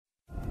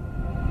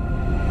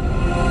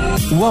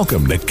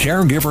Welcome to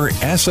Caregiver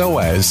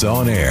SOS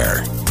On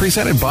Air,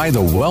 presented by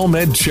the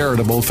WellMed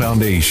Charitable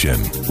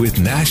Foundation, with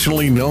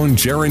nationally known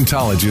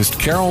gerontologist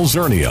Carol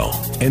Zernial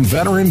and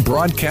veteran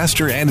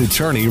broadcaster and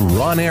attorney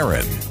Ron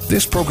Aaron.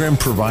 This program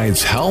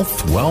provides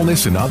health,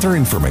 wellness, and other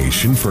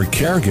information for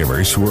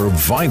caregivers who are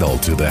vital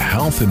to the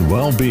health and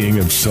well-being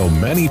of so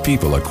many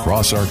people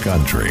across our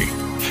country.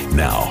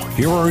 Now,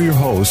 here are your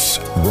hosts,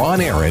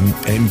 Ron Aaron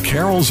and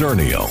Carol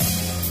Zernial.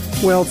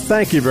 Well,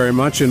 thank you very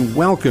much, and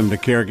welcome to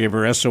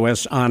Caregiver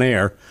SOS On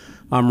Air.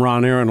 I'm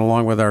Ron Aaron,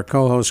 along with our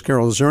co-host,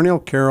 Carol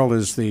Zernial. Carol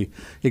is the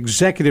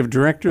executive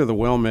director of the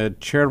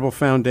WellMed Charitable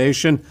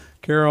Foundation.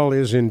 Carol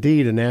is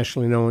indeed a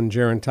nationally known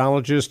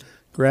gerontologist,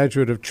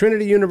 graduate of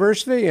Trinity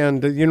University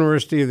and the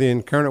University of the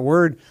Incarnate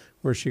Word,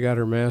 where she got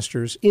her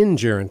master's in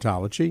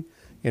gerontology.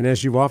 And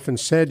as you've often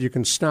said, you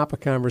can stop a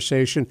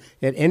conversation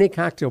at any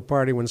cocktail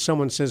party when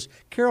someone says,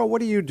 Carol, what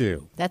do you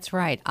do? That's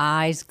right.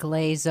 Eyes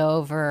glaze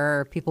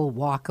over. People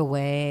walk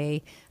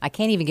away. I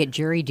can't even get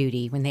jury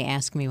duty when they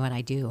ask me what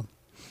I do.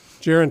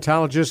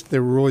 Gerontologists, they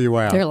rule you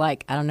out. They're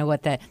like, I don't know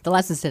what that, the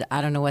lesson said,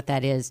 I don't know what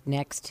that is.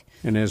 Next.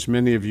 And as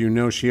many of you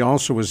know, she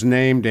also was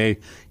named a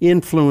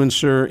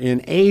influencer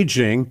in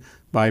aging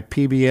by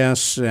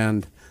PBS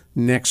and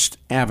Next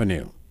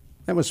Avenue.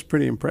 That was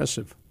pretty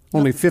impressive.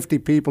 Only 50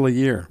 people a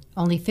year.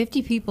 Only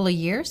 50 people a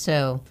year,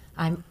 so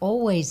I'm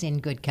always in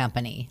good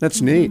company.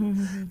 That's neat.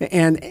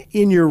 And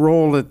in your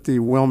role at the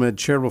WellMed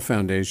Charitable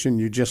Foundation,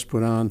 you just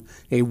put on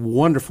a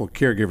wonderful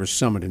caregiver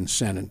summit in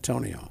San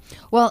Antonio.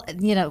 Well,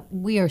 you know,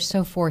 we are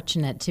so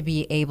fortunate to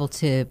be able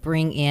to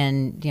bring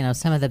in, you know,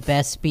 some of the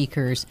best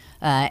speakers.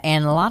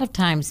 And a lot of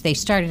times they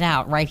started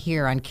out right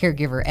here on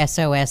Caregiver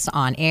SOS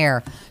On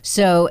Air.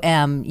 So,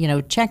 you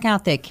know, check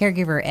out the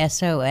Caregiver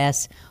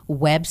SOS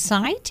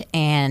website,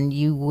 and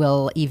you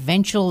will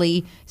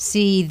eventually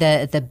see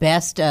the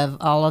best of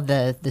all of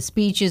the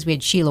speeches. We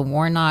had Sheila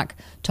Warnock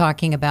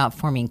talking about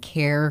forming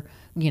care,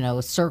 you know,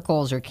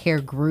 circles or care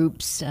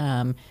groups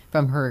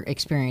from her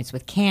experience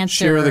with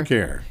cancer. Share the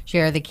care.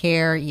 Share the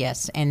care,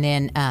 yes. And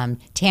then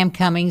Tam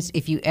Cummings,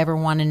 if you ever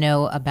want to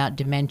know about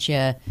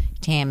dementia,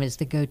 Tam is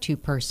the go-to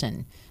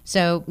person.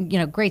 So, you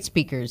know, great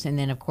speakers. And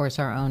then, of course,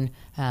 our own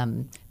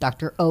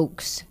Dr.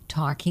 Oakes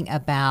talking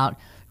about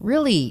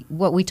really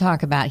what we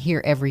talk about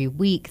here every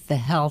week, the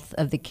health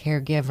of the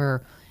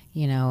caregiver.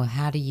 You know,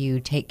 how do you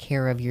take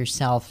care of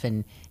yourself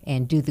and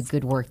do the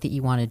good work that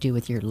you want to do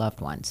with your loved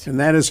ones? And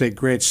that is a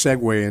great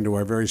segue into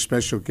our very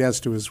special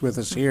guest who is with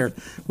us here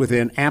with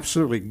an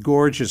absolutely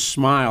gorgeous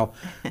smile.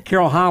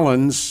 Carol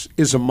Hollins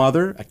is a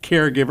mother, a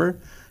caregiver,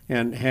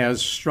 and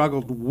has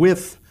struggled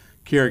with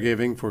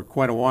caregiving for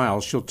quite a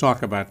while. She'll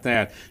talk about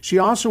that. She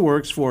also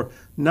works for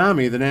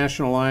NAMI, the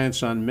National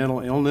Alliance on Mental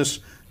Illness,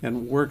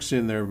 and works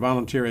in their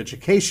volunteer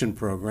education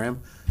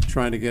program,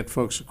 trying to get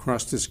folks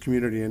across this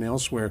community and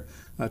elsewhere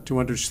to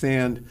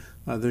understand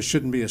there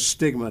shouldn't be a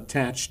stigma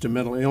attached to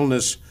mental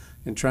illness,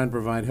 and trying to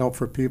provide help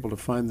for people to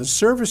find the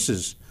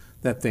services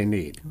that they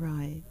need.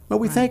 Right. Well,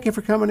 we thank you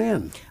for coming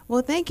in.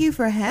 Well, thank you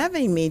for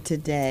having me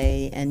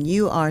today. And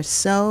you are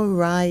so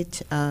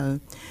right,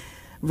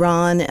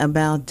 Ron,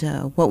 about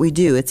what we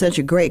do. It's such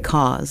a great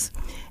cause.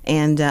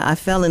 And I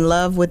fell in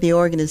love with the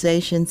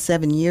organization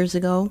 7 years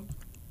ago.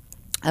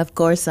 Of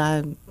course,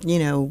 I,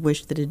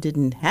 wish that it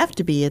didn't have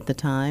to be at the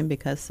time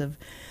because of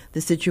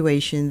the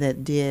situation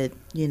that did,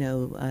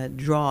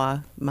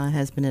 draw my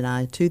husband and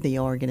I to the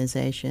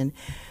organization.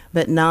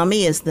 But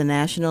NAMI is the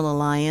National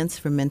Alliance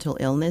for Mental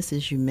Illness,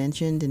 as you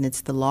mentioned, and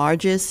it's the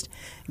largest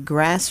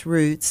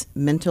grassroots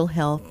mental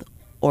health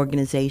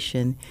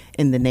organization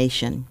in the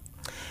nation.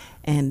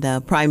 And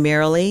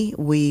primarily,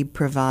 we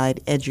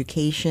provide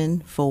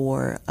education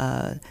for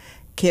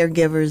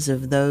caregivers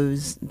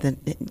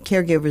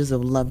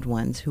of loved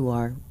ones who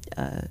are,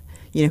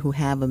 who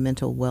have a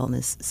mental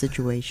wellness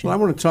situation. Well,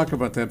 I want to talk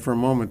about that for a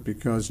moment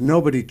because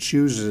nobody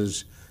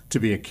chooses to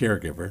be a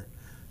caregiver.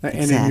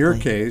 Exactly. And in your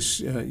case,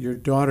 your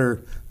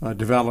daughter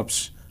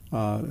develops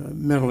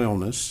mental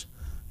illness,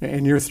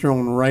 and you're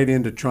thrown right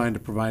into trying to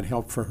provide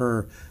help for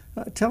her.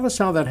 Tell us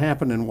how that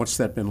happened and what's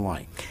that been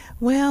like?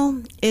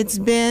 Well, it's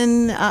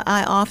been,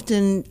 I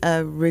often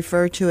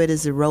refer to it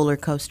as a roller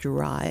coaster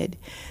ride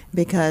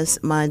because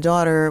my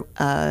daughter,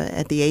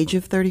 at the age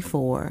of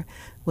 34,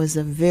 was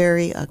a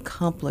very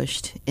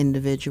accomplished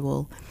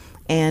individual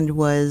and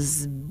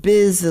was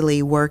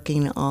busily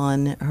working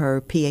on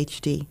her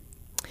PhD.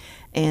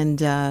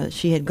 And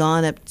she had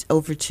gone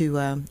over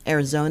to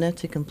Arizona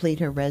to complete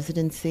her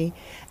residency.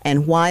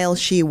 And while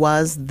she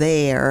was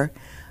there,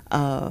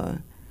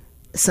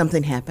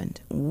 something happened.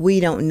 We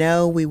don't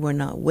know. We were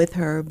not with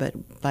her,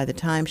 but by the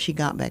time she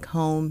got back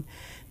home,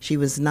 she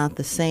was not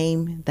the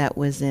same. That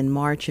was in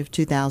March of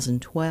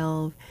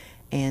 2012,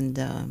 and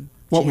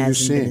she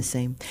hasn't been the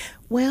same.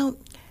 Well,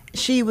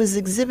 she was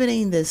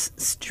exhibiting this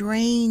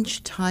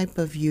strange type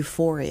of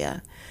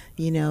euphoria.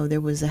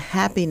 There was a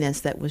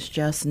happiness that was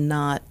just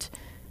not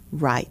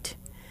right.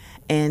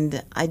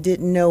 And I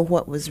didn't know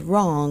what was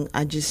wrong.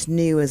 I just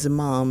knew as a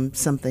mom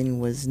something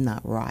was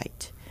not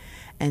right.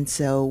 And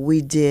so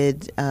we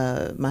did,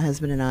 my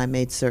husband and I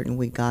made certain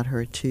we got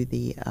her to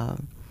the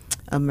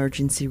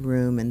emergency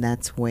room, and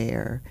that's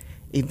where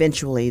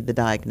eventually the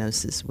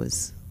diagnosis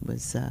was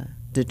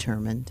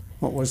determined.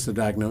 What was the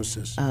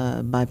diagnosis?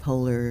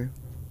 Bipolar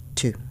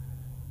 2.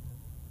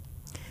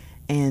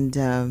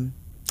 And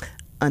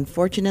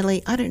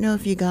unfortunately, I don't know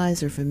if you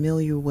guys are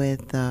familiar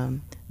with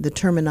the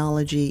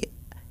terminology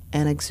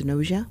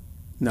anaxinosia.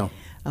 No.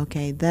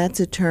 Okay, that's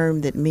a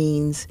term that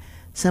means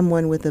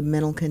someone with a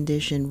mental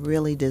condition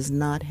really does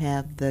not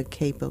have the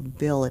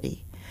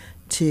capability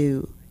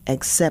to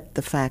accept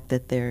the fact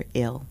that they're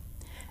ill.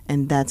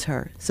 And that's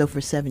her. So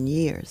for 7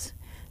 years,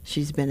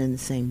 she's been in the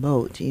same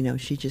boat. You know,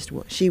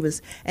 she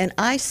was, and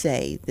I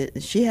say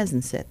that she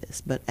hasn't said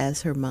this, but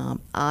as her mom,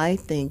 I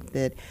think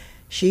that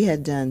she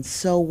had done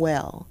so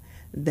well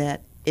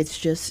that it's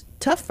just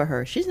tough for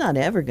her. She's not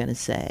ever going to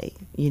say,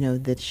 you know,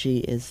 that she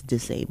is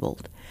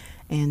disabled.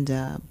 And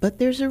but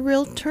there's a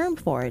real term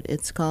for it.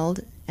 It's called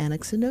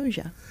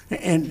anaxinosia.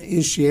 And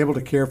is she able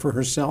to care for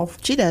herself?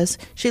 She does.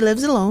 She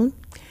lives alone.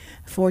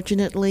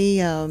 Fortunately,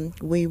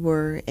 we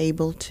were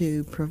able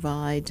to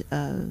provide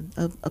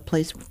a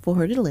place for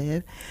her to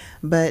live,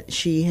 but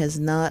she has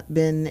not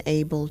been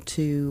able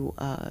to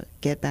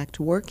get back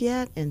to work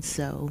yet, and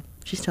so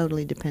she's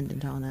totally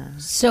dependent on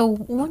us. So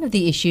one of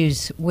the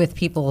issues with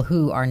people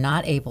who are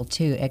not able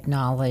to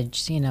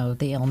acknowledge, you know,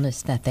 the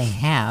illness that they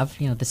have,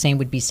 you know, the same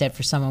would be said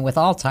for someone with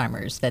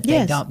Alzheimer's, that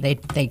Yes.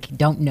 they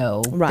don't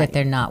know Right. that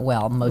they're not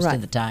well most Right.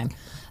 of the time.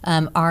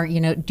 Are, you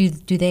know, do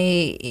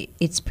they?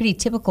 It's pretty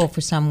typical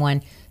for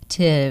someone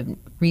to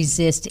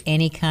resist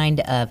any kind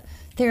of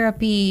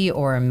therapy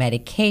or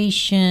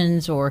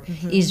medications, or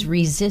is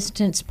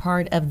resistance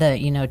part of the,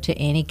 you know, to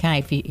any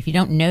kind, if you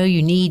don't know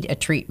you need a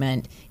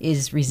treatment,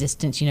 is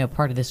resistance, you know,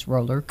 part of this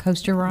roller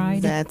coaster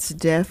ride? That's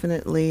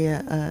definitely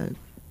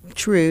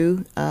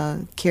true,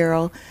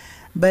 Carol.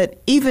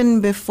 But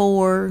even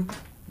before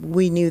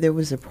we knew there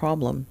was a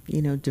problem,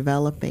 you know,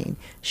 developing,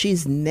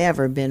 she's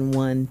never been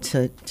one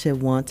to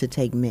want to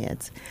take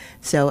meds.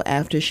 So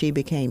after she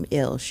became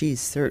ill, she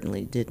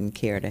certainly didn't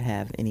care to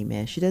have any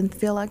meds. She doesn't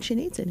feel like she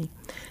needs any.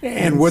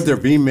 And would there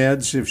be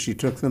meds if she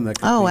took them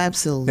that could Oh, be,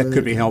 absolutely. that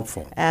could be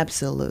helpful?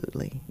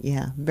 Absolutely.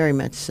 Yeah, very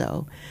much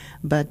so.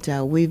 But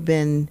we've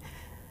been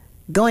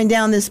going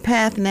down this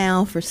path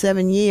now for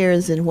 7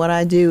 years, and what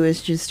I do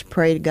is just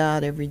pray to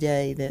God every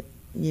day that,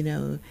 you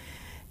know,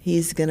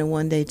 He's going to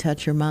one day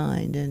touch her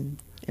mind. And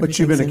But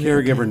you've been a everything's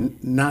gonna be caregiver okay.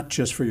 not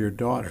just for your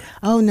daughter.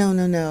 Oh,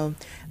 no.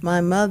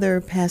 My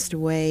mother passed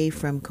away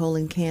from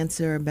colon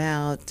cancer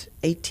about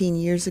 18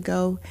 years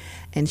ago,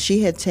 and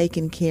she had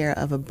taken care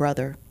of a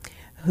brother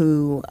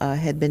who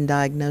had been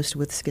diagnosed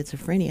with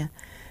schizophrenia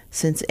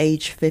since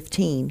age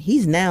 15.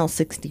 He's now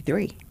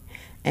 63,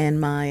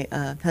 and my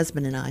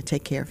husband and I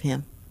take care of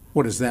him.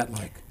 What is that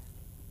like?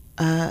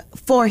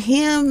 For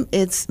him,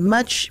 it's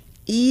much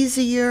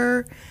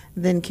easier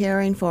than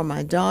caring for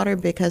my daughter,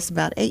 because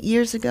about 8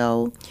 years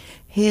ago,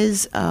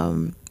 his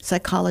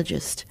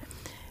psychologist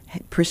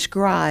had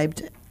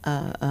prescribed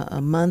a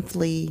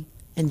monthly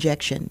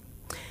injection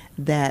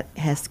that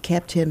has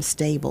kept him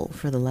stable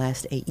for the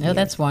last 8 years. Oh,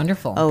 that's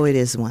wonderful. Oh, it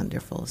is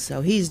wonderful. So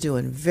he's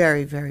doing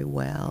very, very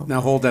well. Now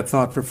hold that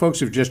thought. For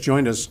folks who've just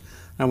joined us,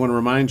 I want to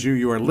remind you,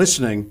 you are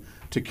listening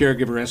to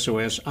Caregiver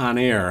SOS on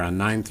air on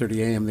 9:30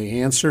 a.m.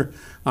 The Answer.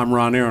 I'm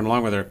Ron Aaron,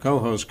 along with our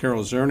co-host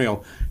Carol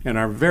Zernial, and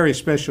our very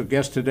special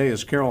guest today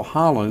is Carol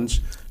Hollins.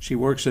 She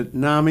works at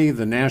NAMI,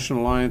 the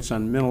National Alliance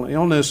on Mental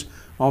Illness,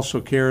 also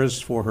cares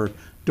for her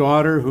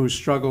daughter who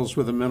struggles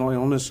with a mental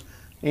illness,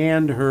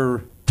 and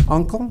her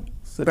uncle?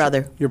 Is that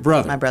Brother. Your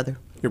brother. My brother.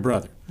 Your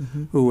brother,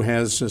 who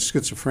has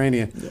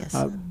schizophrenia. Yes.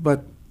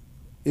 But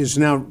is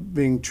now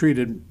being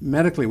treated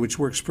medically, which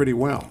works pretty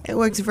well. It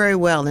works very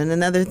well. And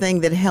another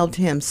thing that helped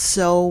him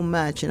so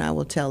much, and I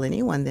will tell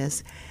anyone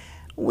this,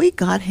 we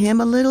got him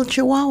a little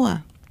Chihuahua.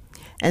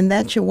 And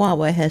that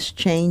Chihuahua has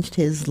changed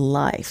his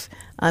life.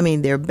 I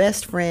mean, they're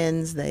best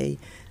friends.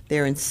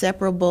 They're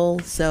inseparable.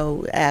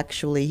 So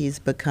actually, he's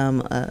become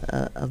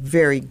a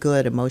very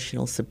good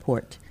emotional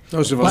support.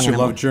 Those of us who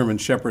Animal. love German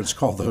Shepherds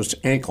call those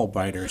ankle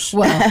biters.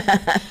 Well,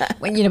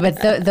 you know,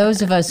 but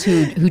those of us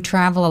who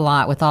travel a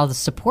lot with all the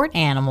support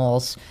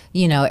animals,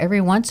 you know,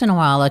 every once in a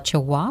while a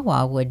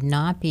Chihuahua would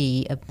not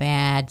be a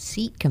bad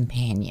seat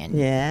companion.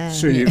 Yeah.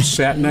 So you've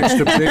sat next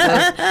to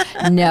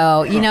Bigger?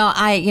 No, you know,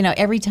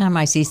 every time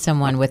I see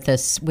someone with a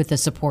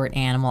support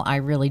animal, I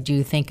really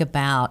do think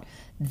about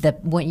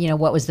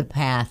what was the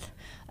path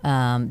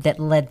that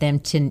led them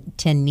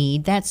to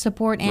need that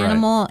support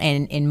animal,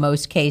 and in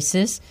most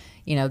cases,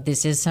 you know,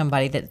 this is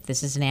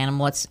an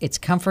animal. It's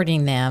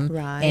comforting them,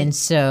 Right. and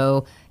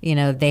so, you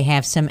know, they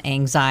have some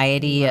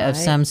anxiety of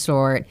Right. some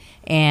sort,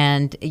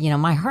 and you know,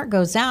 my heart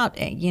goes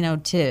out, you know,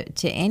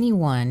 to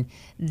anyone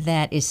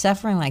that is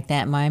suffering like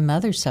that. My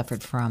mother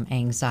suffered from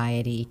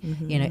anxiety,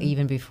 you know,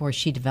 even before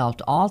she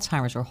developed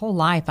Alzheimer's. Her whole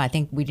life, I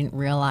think we didn't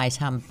realize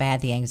how bad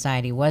the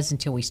anxiety was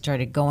until we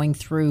started going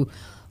through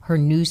her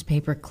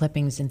newspaper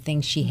clippings and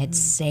things she had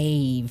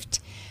saved,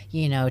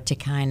 you know, to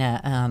kind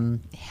of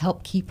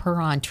help keep her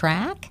on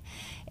track.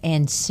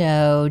 And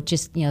so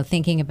just,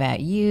 thinking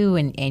about you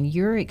and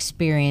your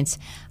experience,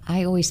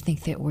 I always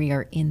think that we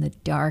are in the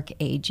dark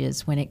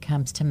ages when it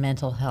comes to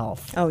mental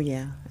health. Oh,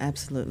 yeah,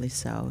 absolutely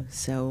so.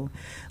 So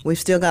we've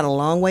still got a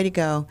long way to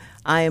go.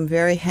 I am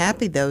very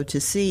happy, though,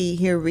 to see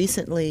here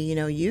recently,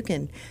 you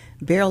can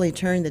barely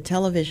turn the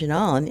television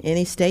on,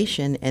 any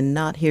station, and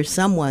not hear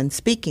someone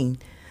speaking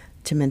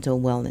to mental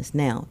wellness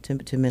now,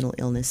 to mental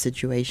illness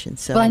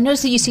situations. So, well, I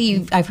noticed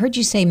that I've heard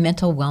you say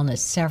mental wellness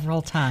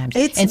several times.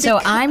 So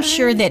I'm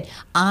sure that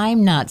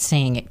I'm not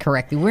saying it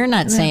correctly. We're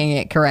not saying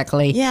it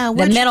correctly. Yeah.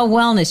 The mental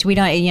wellness, we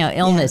don't,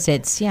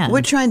 illness, yeah.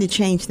 We're trying to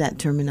change that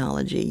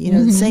terminology.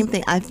 The same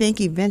thing. I think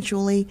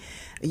eventually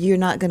you're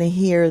not going to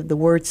hear the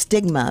word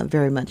stigma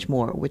very much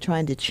more. We're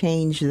trying to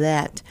change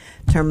that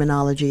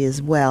terminology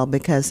as well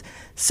because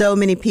so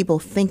many people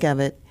think of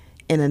it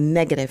in a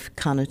negative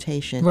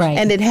connotation. Right.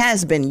 And it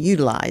has been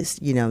utilized,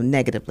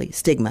 negatively,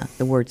 stigma,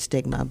 the word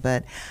stigma.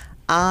 But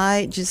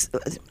my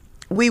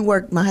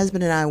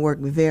husband and I work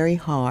very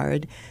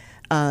hard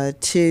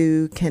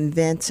to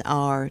convince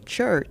our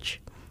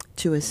church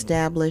to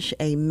establish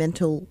a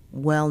mental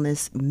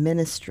wellness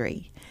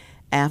ministry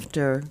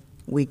after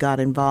we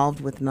got involved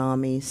with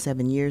NAMI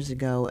 7 years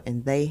ago,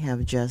 and they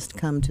have just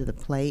come to the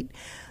plate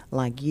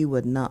like you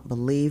would not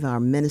believe. Our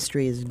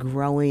ministry is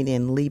growing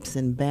in leaps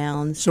and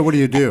bounds. So what do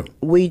you do?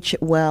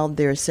 Well,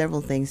 there are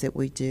several things that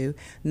we do.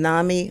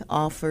 NAMI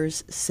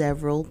offers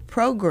several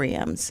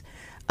programs.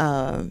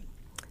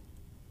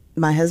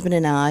 My husband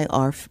and I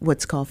are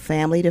what's called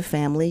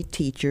family-to-family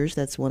teachers.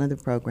 That's one of the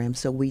programs.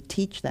 So we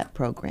teach that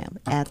program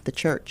at the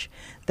church.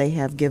 They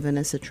have given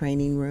us a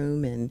training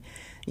room, and,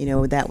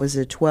 that was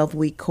a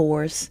 12-week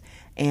course.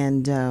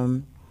 And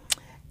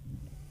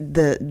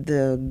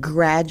the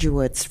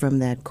graduates from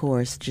that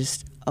course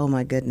just, oh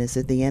my goodness,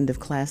 at the end of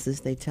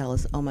classes they tell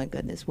us, oh my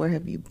goodness, where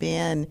have you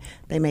been?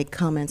 They make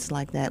comments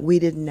like that. We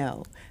didn't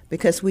know,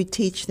 because we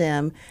teach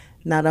them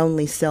not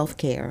only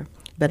self-care,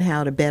 but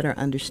how to better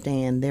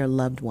understand their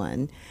loved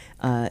one,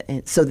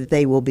 and so that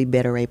they will be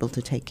better able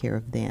to take care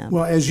of them.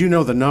 Well, as you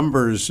know, the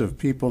numbers of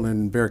people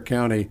in Bexar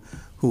County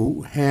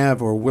who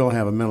have or will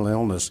have a mental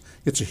illness,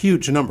 it's a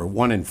huge number,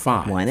 1 in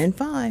 5. 1 in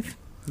 5.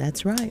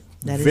 That's right.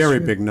 That is very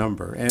true. big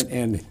number.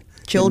 And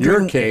Children,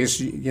 in your case,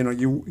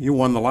 you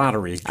won the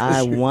lottery.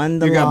 I won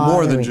the lottery. You got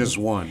more than just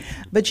one.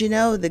 But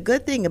the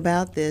good thing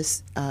about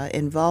this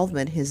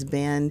involvement has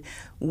been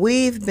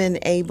we've been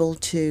able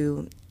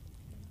to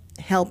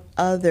help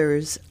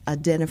others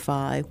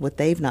identify what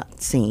they've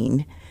not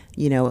seen,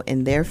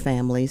 in their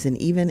families, and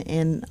even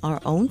in our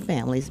own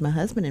families, my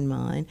husband and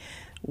mine.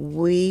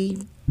 We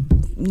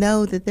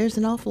know that there's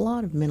an awful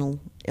lot of mental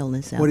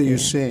illness out there. What are you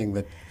seeing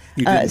that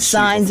you didn't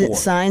see before?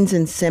 Signs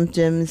and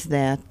symptoms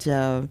that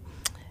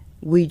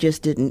we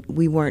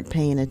weren't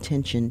paying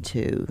attention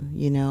to,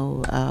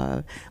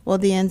 the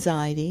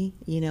anxiety,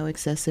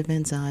 excessive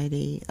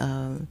anxiety,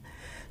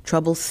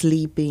 trouble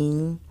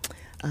sleeping,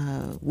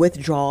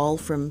 withdrawal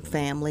from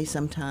family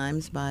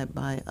sometimes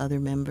by other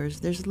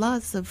members. There's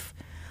lots of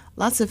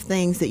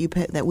things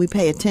that we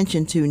pay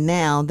attention to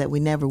now that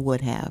we never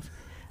would have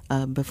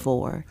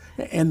before.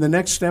 And the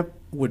next step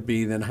would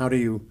be then, how do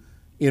you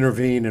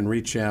intervene and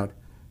reach out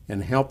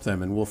and help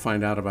them? And we'll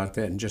find out about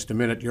that in just a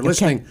minute. You're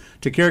listening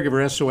to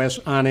Caregiver SOS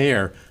on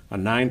air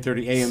on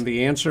 9:30 a.m.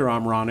 The Answer.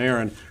 I'm Ron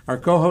Aaron. Our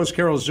co-host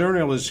Carol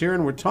Zernial is here,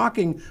 and we're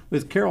talking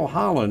with Carol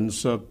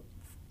Hollins, a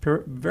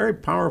very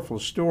powerful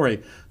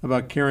story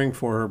about caring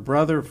for her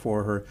brother,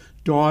 for her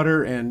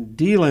daughter, and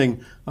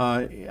dealing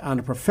on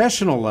a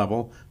professional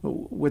level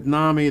with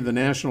NAMI, the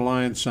National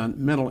Alliance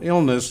on Mental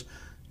Illness.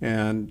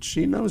 And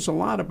she knows a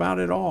lot about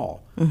it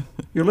all.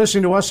 You're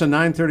listening to us on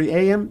 9:30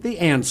 a.m. The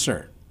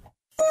Answer.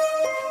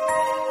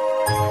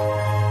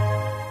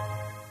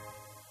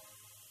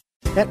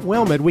 At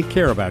WellMed, we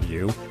care about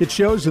you. It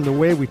shows in the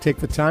way we take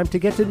the time to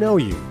get to know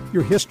you,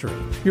 your history,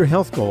 your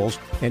health goals,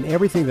 and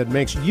everything that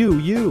makes you,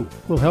 you.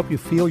 We'll help you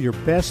feel your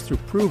best through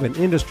proven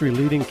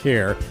industry-leading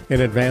care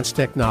and advanced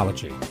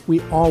technology. We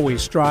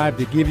always strive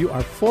to give you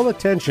our full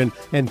attention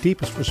and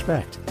deepest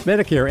respect.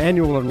 Medicare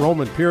annual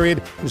enrollment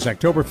period is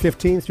October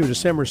 15th through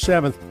December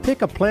 7th.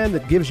 Pick a plan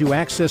that gives you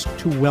access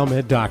to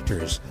WellMed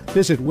doctors.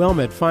 Visit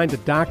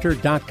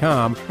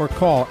WellMedFindADoctor.com or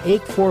call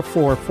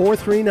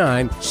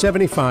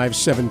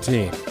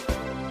 844-439-7517.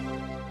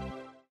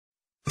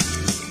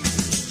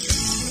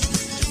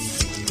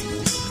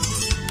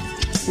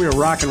 We are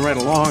rocking right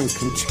along,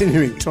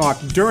 continuing talk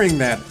during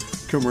that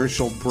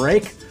commercial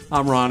break.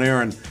 I'm Ron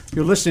Aaron.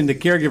 You're listening to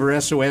Caregiver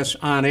SOS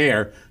on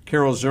air.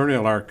 Carol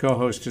Zernial, our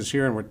co-host, is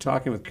here, and we're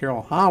talking with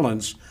Carol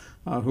Hollins,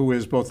 who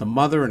is both a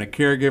mother and a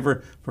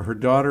caregiver for her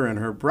daughter and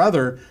her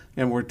brother.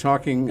 And we're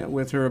talking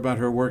with her about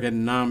her work at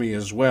NAMI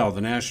as well,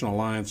 the National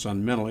Alliance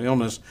on Mental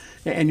Illness.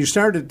 And you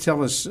started to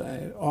tell us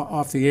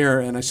off the air,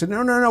 and I said,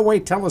 no,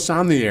 wait, tell us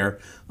on the air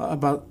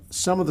about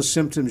some of the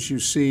symptoms you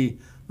see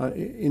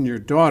in your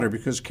daughter,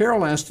 because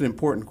Carol asked an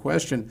important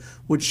question.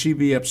 Would she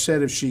be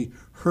upset if she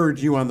heard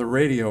you on the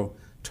radio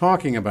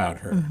talking about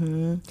her.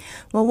 Mm-hmm.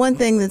 Well, one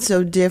thing that's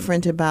so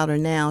different about her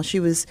now, she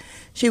was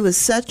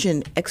such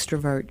an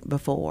extrovert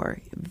before,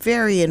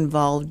 very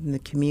involved in the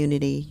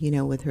community, you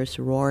know, with her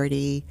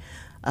sorority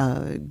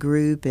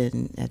group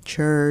and at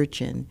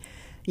church and,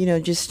 you know,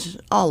 just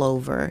all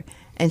over.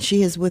 And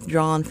she has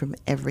withdrawn from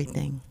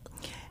everything.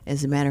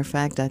 As a matter of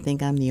fact, I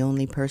think I'm the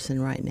only person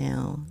right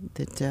now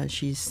that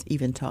she's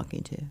even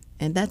talking to.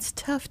 And that's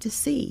tough to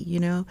see,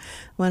 you know.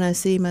 When I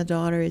see my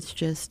daughter, it's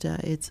just,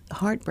 it's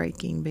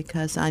heartbreaking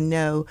because I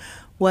know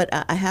what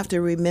I have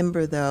to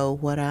remember, though,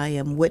 what I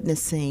am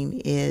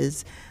witnessing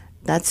is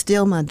that's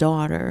still my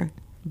daughter,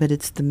 but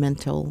it's the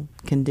mental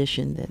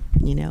condition that,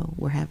 you know,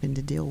 we're having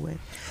to deal with.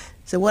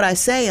 So what I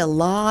say a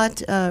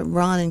lot,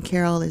 Ron and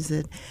Carol, is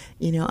that,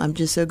 you know, I'm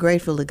just so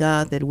grateful to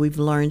God that we've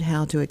learned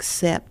how to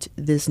accept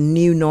this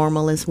new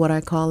normal, is what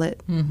I call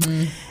it,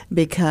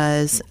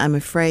 because I'm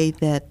afraid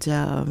that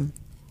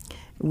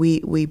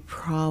we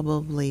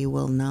probably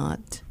will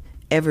not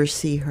ever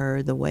see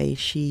her the way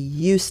she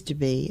used to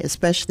be,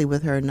 especially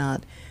with her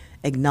not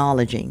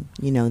acknowledging,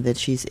 you know, that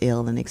she's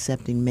ill and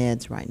accepting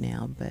meds right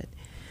now. But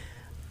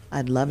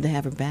I'd love to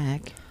have her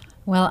back.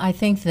 Well, I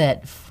think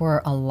that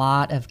for a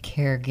lot of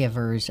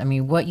caregivers, I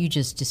mean, what you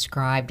just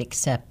described,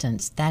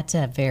 acceptance, that's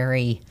a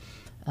very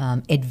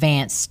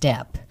advanced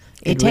step.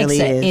 It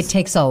really is. It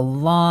takes a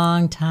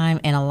long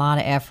time and a lot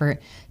of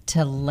effort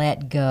to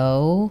let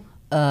go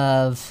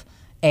of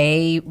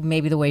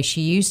maybe the way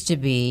she used to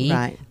be,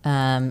 right.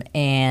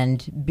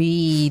 And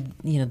B,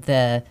 you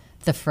know,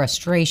 the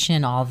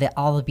frustration, all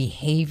the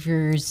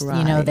behaviors, right.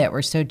 you know, that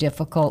were so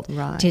difficult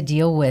right. to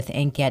deal with,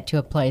 and get to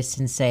a place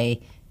and say,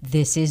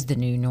 this is the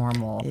new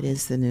normal. It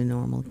is the new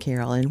normal,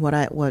 Carol. And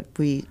my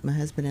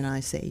husband and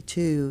I say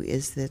too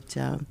is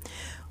that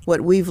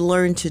what we've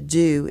learned to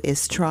do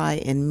is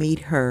try and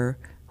meet her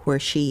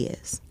where she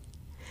is,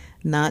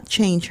 not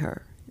change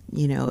her.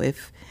 You know,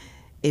 if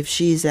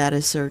she's at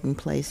a certain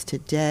place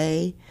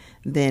today,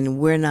 then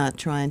we're not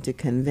trying to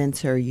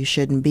convince her you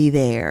shouldn't be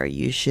there,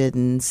 you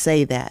shouldn't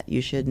say that,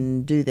 you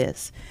shouldn't do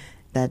this.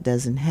 That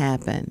doesn't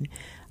happen.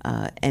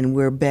 And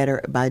we're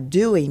better by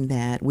doing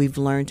that. We've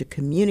learned to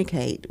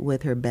communicate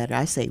with her better.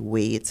 I say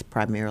we, it's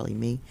primarily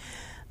me.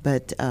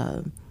 But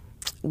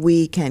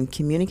we can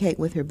communicate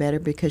with her better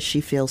because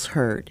she feels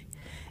heard.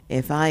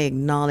 If I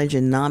acknowledge,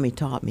 and NAMI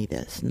taught me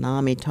this,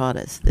 NAMI taught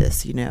us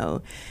this, you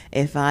know,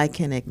 if I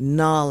can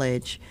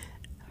acknowledge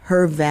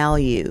her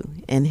value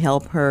and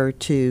help her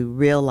to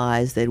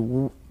realize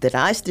that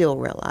I still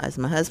realize,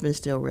 my husband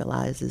still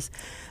realizes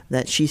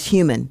that she's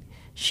human.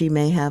 She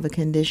may have a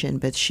condition,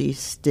 but she's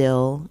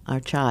still our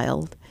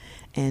child,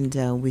 and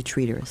we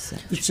treat her as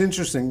such. It's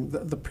interesting,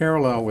 the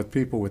parallel with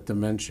people with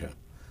dementia,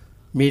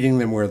 meeting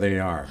them where they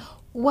are.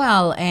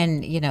 Well,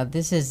 and you know,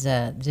 this is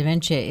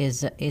dementia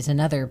is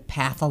another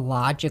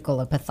pathological,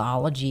 a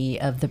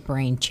pathology of the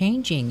brain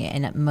changing,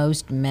 and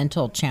most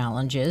mental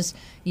challenges,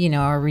 you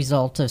know, are a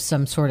result of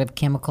some sort of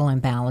chemical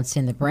imbalance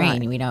in the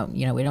brain. Right. We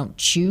don't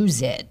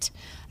choose it.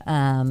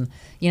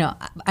 You know,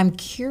 I'm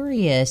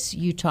curious,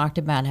 you talked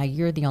about how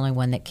you're the only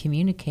one that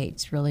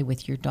communicates really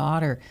with your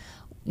daughter.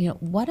 You know,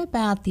 what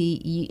about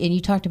and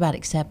you talked about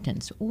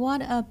acceptance.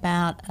 What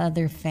about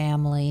other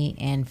family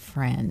and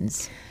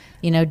friends?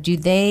 You know,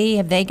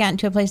 have they gotten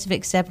to a place of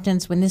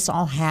acceptance when this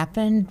all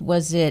happened?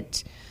 Was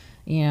it,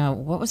 you know,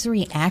 what was the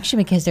reaction?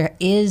 Because there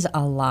is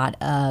a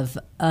lot of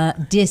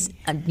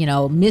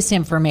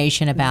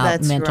misinformation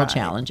about mental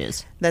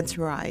challenges. That's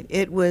right.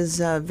 It was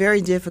very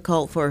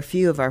difficult for a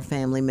few of our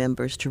family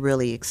members to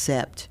really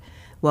accept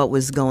what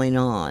was going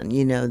on.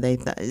 You know,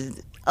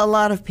 a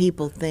lot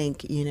people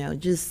think, you know,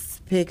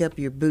 just pick up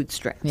your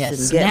bootstraps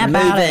and get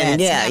moving.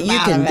 Yeah, you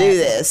can do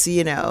this,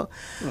 you know.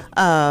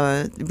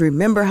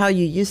 Remember how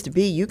you used to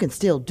be, you can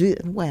still do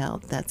it.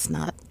 Well, that's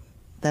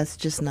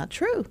just not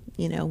true.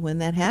 You know, when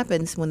that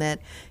happens, when that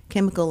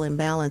chemical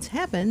imbalance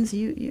happens,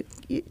 you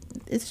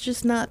it's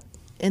just not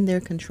in their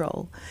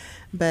control.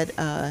 But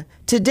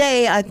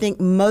today, I think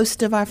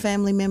most of our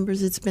family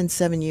members, it's been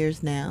 7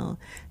 years now,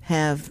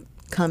 have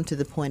come to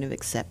the point of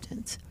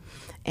acceptance.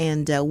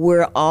 And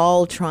we're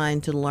all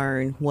trying to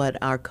learn what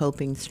our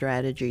coping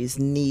strategies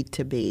need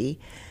to be,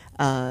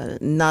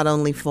 not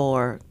only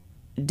for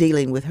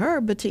dealing with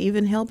her, but to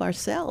even help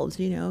ourselves,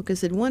 you know,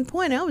 because at one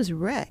point I was a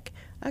wreck.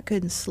 I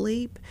couldn't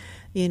sleep,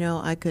 you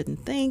know, I couldn't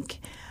think.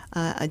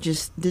 I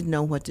just didn't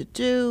know what to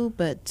do,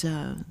 but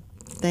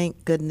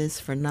thank goodness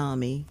for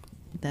NAMI.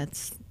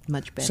 That's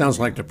much better. Sounds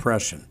like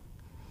depression.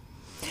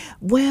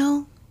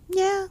 Well,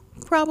 yeah,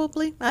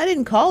 probably. I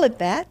didn't call it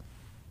that.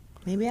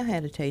 Maybe I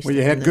had a taste. Well,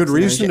 you had good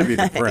reason to be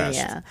depressed.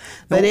 Yeah,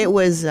 but it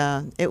was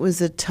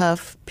a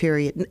tough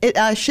period.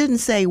 I shouldn't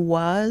say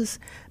was,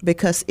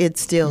 because it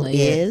still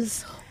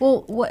is.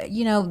 Well,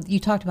 you know, you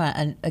talked about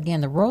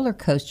again the roller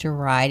coaster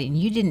ride, and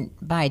you didn't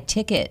buy a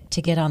ticket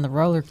to get on the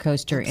roller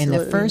coaster in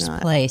the first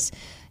place.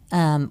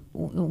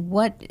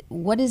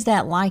 What is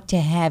that like to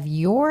have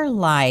your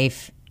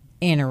life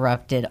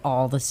interrupted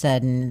all of a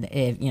sudden.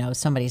 If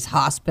somebody's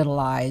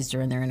hospitalized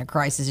or they're in a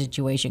crisis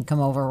situation, come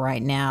over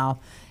right now.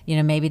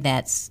 Maybe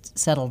that's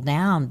settled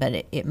down,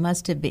 but it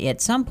must have been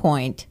at some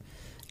point.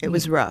 It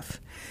was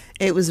rough.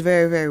 It was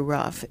very, very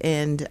rough.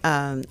 And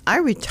I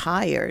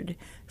retired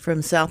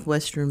from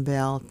Southwestern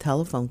Bell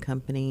Telephone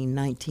Company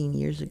 19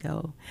 years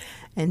ago.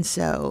 And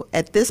so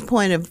at this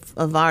point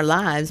of our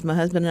lives, my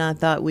husband and I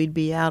thought we'd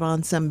be out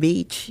on some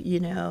beach,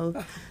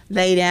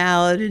 laid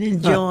out and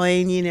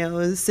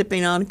enjoying,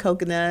 sipping on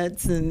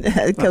coconuts and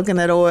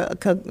coconut oil,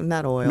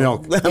 not oil.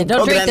 Milk. Yeah,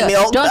 don't drink the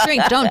oil. Don't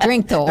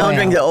drink the oil. Don't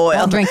drink the oil.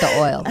 Don't drink the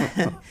oil.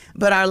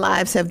 But our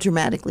lives have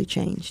dramatically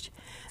changed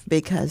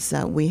because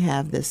we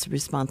have this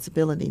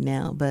responsibility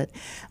now. But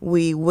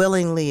we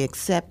willingly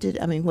accepted.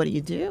 I mean, what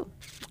do?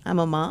 I'm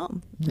a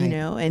mom, Right.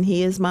 and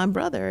he is my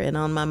brother. And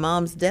on my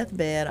mom's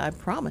deathbed, I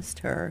promised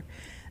her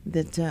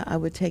that I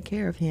would take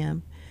care of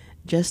him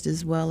just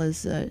as well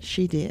as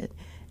she did.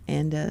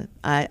 And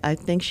I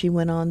think she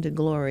went on to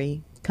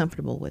glory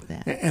comfortable with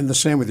that. And the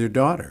same with your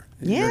daughter.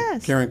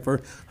 Yes. You're caring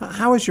for her.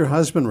 How has your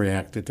husband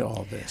reacted to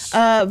all this?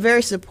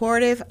 Very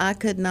supportive. I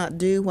could not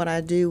do what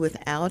I do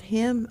without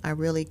him. I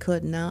really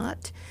could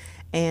not.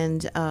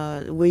 And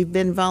we've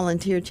been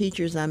volunteer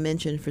teachers, I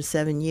mentioned, for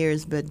 7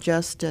 years, but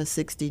just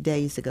 60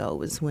 days ago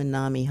was when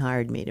NAMI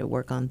hired me to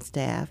work on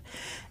staff.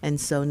 And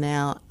so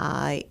now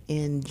I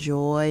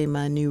enjoy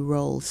my new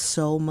role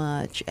so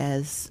much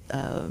as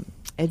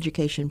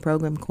education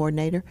program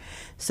coordinator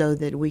so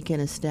that we can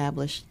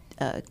establish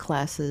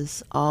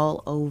classes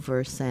all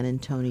over San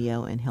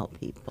Antonio and help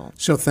people.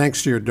 So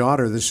thanks to your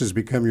daughter, this has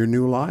become your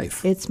new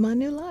life. It's my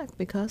new life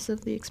because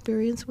of the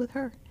experience with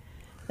her.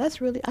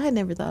 I had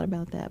never thought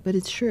about that, but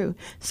it's true.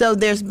 So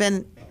that's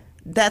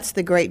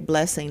the great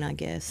blessing, I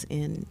guess,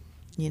 in,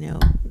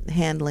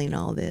 handling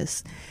all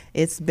this.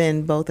 It's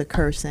been both a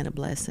curse and a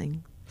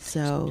blessing.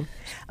 So,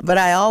 but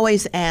I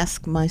always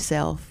ask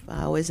myself,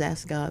 I always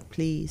ask God,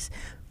 please,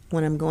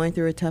 when I'm going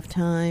through a tough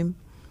time,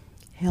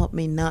 help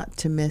me not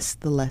to miss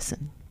the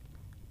lesson.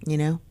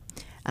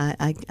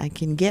 I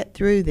can get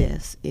through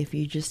this if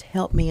you just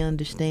help me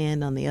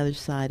understand on the other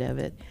side of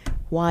it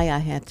why I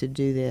had to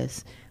do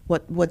this.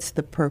 What's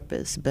the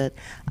purpose? But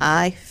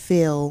I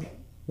feel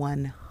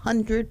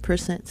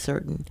 100%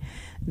 certain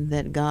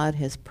that God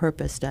has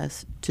purposed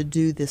us to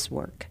do this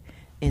work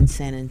in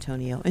San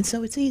Antonio. And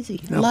so it's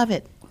easy. No. Love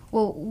it.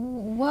 Well,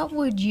 what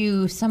would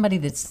somebody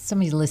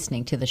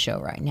listening to the show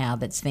right now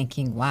that's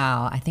thinking,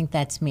 wow, I think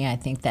that's me, I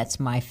think that's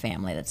my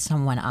family, that's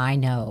someone I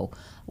know.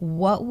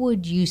 What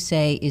would you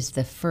say is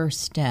the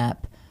first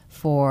step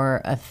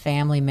for a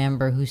family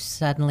member who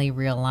suddenly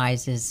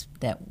realizes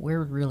that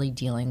we're really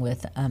dealing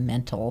with a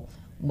mental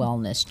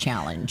wellness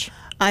challenge?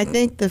 I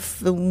think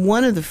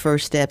one of the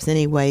first steps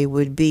anyway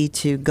would be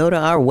to go to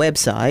our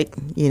website,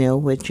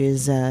 which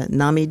is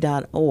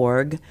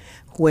NAMI.org,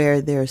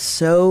 where there's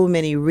so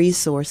many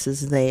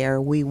resources there.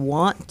 We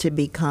want to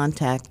be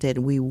contacted.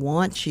 We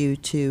want you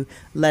to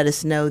let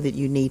us know that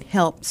you need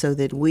help so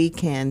that we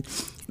can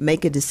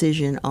make a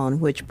decision on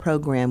which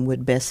program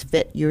would best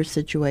fit your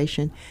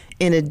situation,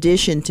 in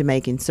addition to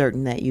making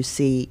certain that you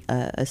see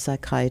a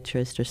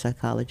psychiatrist or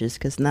psychologist.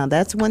 Because now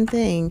that's one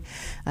thing,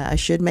 I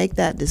should make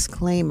that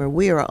disclaimer.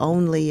 We are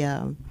only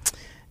a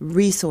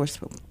resource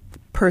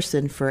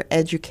person for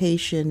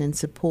education and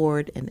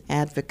support and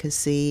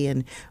advocacy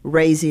and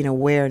raising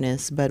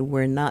awareness, but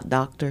we're not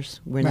doctors,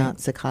 we're Right.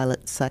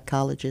 not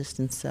psychologists,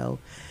 and so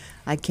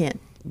I can't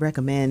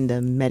recommend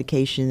a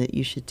medication that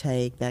you should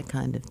take, that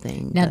kind of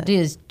thing. Now, But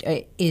is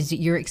it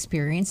your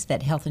experience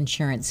that health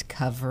insurance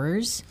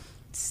covers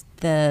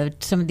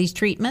some of these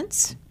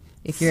treatments?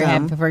 If you're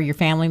Some. for your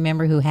family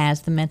member who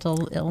has the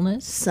mental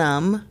illness?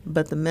 some,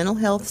 but the mental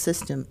health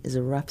system is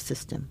a rough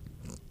system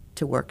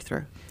to work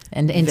through.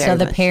 And so Very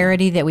the much so.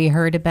 parity that we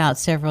heard about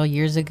several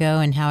years ago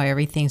and how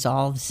everything's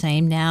all the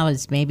same now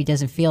is maybe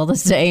doesn't feel the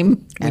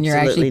same when you're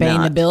actually Absolutely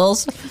paying the not.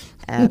 bills.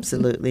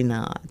 Absolutely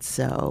not.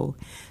 So,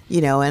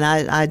 and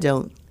I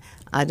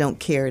don't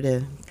care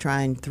to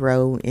try and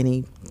throw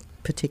any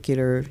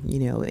particular,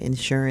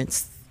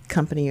 insurance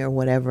company or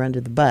whatever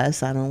under the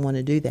bus. I don't want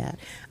to do that.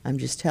 I'm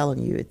just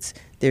telling you,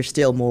 there's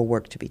still more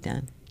work to be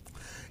done.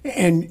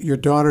 And your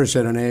daughter's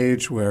at an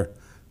age where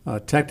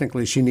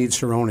technically she needs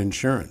her own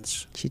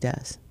insurance. She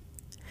does.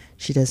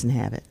 She doesn't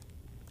have it.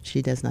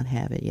 She does not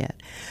have it yet.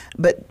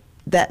 But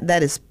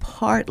that is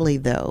partly,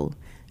 though,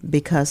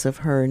 because of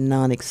her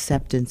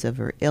non-acceptance of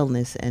her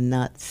illness and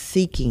not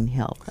seeking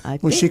help.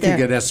 Well, she could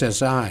get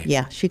SSI.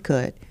 Yeah, she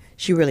could.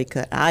 She really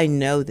could. I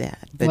know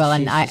that. But Well,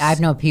 and she's I've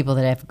known people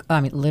that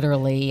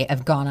literally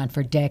have gone on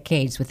for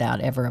decades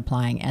without ever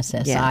applying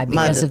SSI Yeah,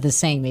 because of the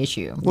same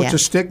issue. Well, it's Yeah. a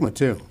stigma,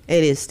 too.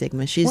 It is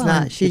stigma. She's Well,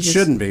 not. She It just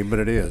shouldn't be, but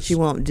it is. She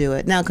won't do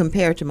it. Now,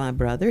 compared to my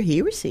brother,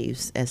 he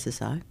receives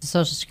SSI.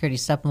 Social Security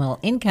supplemental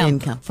income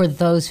Income. for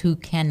those who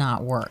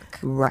cannot work.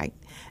 Right.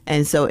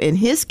 And so in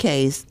his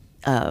case,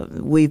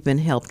 we've been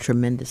helped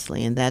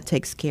tremendously, and that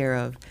takes care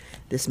of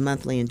this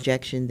monthly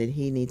injection that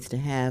he needs to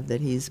have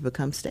that he's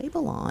become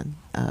stable on,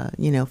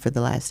 for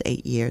the last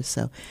 8 years.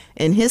 So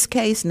in his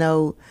case,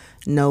 no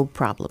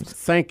problems.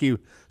 Thank you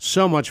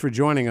so much for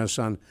joining us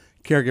on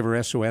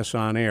Caregiver SOS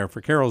On Air.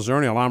 For Carol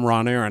Zernial, I'm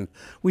Ron Aaron.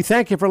 We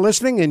thank you for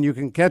listening, and you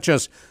can catch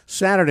us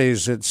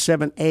Saturdays at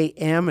 7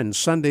 a.m. and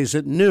Sundays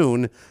at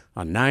noon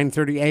on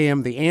 9:30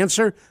 a.m. The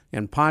Answer,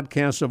 and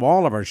podcasts of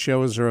all of our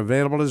shows are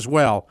available as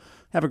well.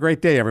 Have a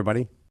great day,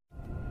 everybody.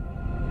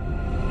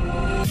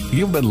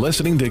 You've been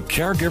listening to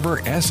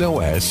Caregiver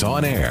SOS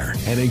On Air,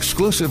 an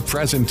exclusive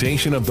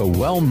presentation of the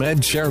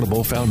WellMed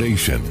Charitable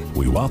Foundation.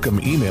 We welcome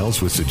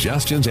emails with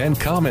suggestions and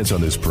comments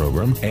on this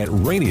program at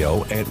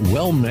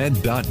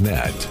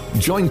radio@wellmed.net.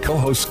 Join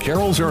co-hosts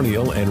Carol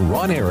Zernial and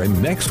Ron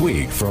Aaron next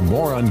week for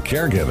more on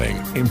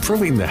caregiving,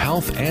 improving the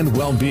health and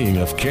well-being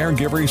of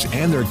caregivers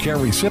and their care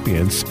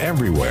recipients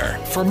everywhere.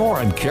 For more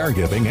on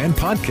caregiving and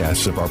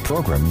podcasts of our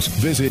programs,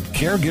 visit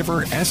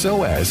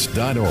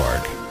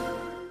caregiversos.org.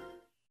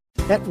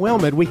 At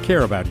WellMed, we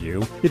care about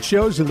you. It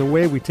shows in the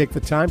way we take the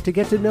time to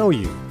get to know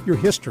you, your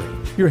history,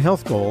 your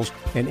health goals,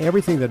 and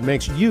everything that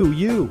makes you,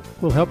 you.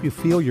 We'll help you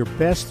feel your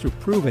best through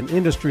proven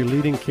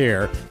industry-leading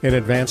care and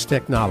advanced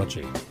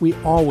technology. We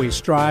always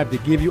strive to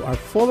give you our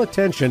full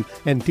attention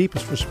and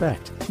deepest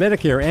respect.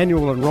 Medicare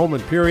annual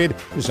enrollment period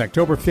is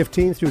October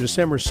 15th through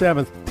December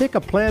 7th. Pick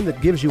a plan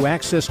that gives you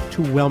access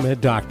to WellMed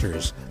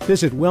doctors.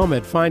 Visit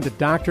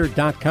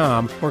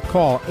WellMedFindADoctor.com or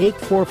call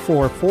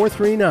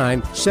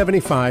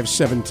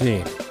 844-439-7517.